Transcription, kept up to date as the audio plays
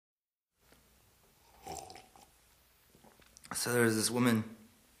So there was this woman,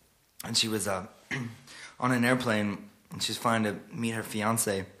 and she was on an airplane, and she was flying to meet her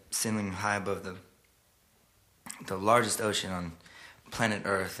fiance, sailing high above the largest ocean on planet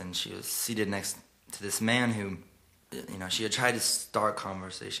Earth, and she was seated next to this man who, you know, she had tried to start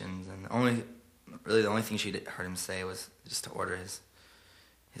conversations, and the only thing she'd heard him say was just to order his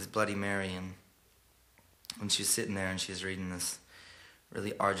Bloody Mary. And when she was sitting there and she was reading this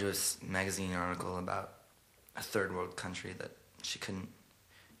really arduous magazine article about a third world country that she couldn't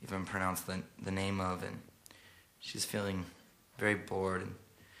even pronounce the name of, and she was feeling very bored and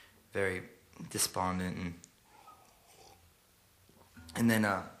very despondent, and then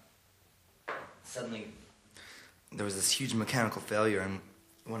suddenly there was this huge mechanical failure, and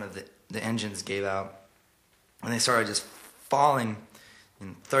one of the engines gave out, and they started just falling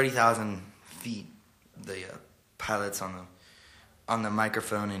in 30,000 feet. The pilot's on the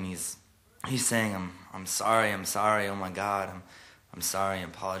microphone, and he's saying, I'm sorry, oh my God, I'm sorry, I'm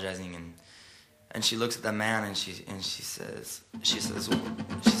apologizing, and she looks at the man, and she says,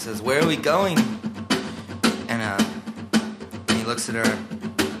 where are we going? And he looks at her,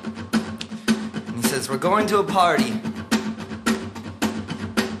 and he says, we're going to a party.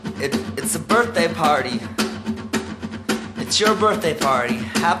 It's a birthday party. It's your birthday party.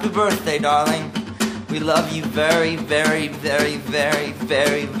 Happy birthday, darling. We love you very, very, very, very,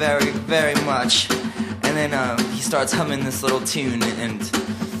 very, very, very much. And then he starts humming this little tune, and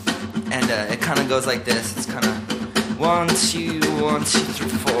it kind of goes like this. It's kind of 1, 2, 1, 2, 3,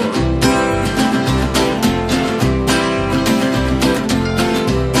 4.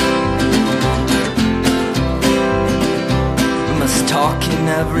 Talk in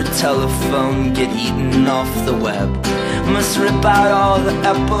every telephone, get eaten off the web. Must rip out all the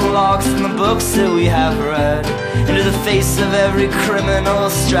epilogues from the books that we have read. Into the face of every criminal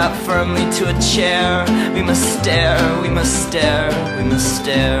strapped firmly to a chair. We must stare, we must stare, we must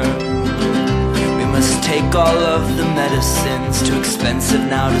stare. We must take all of the medicines, too expensive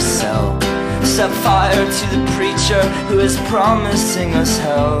now to sell. Set fire to the preacher who is promising us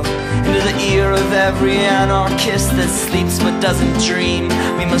hell. Into the ear of every anarchist that sleeps but doesn't dream.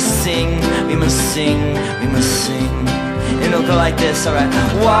 We must sing, we must sing, we must sing. And it'll go like this, alright.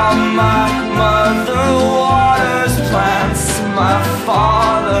 While my mother waters plants, my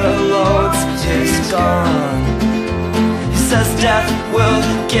father loads his gun. He says death will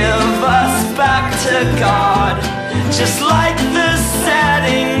give us back to God, just like the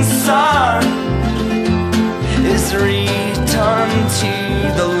setting sun is returned to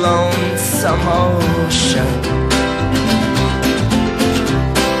the lonesome ocean.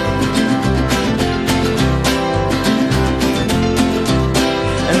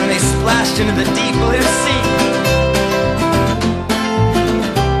 And then they splashed into the deep blue sea.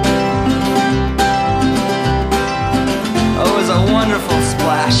 Oh, it was a wonderful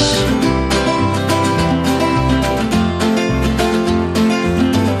splash.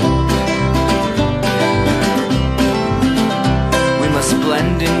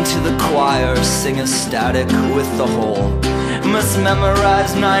 Blend into the choir, sing ecstatic with the whole. Must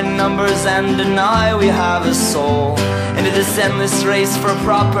memorize 9 numbers and deny we have a soul. Into this endless race for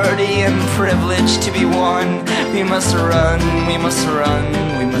property and privilege to be won. We must run, we must run,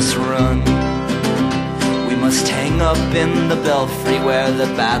 we must run. We must hang up in the belfry where the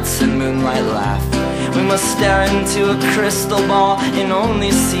bats and moonlight laugh. We must stare into a crystal ball and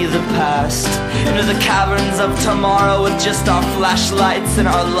only see the past. Into the caverns of tomorrow with just our flashlights and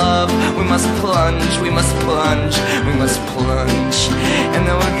our love. We must plunge, we must plunge, we must plunge. And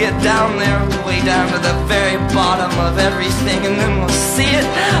then we'll get down there, way down to the very bottom of everything. And then we'll see it,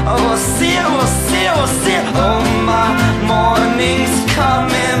 oh we'll see it, we'll see it, we'll see it. Oh my morning's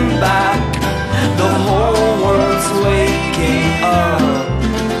coming back, the whole world's waking up.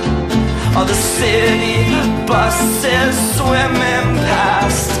 All the city buses swimming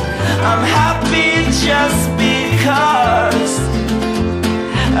past. I'm happy just because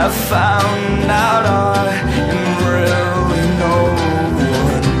I found out our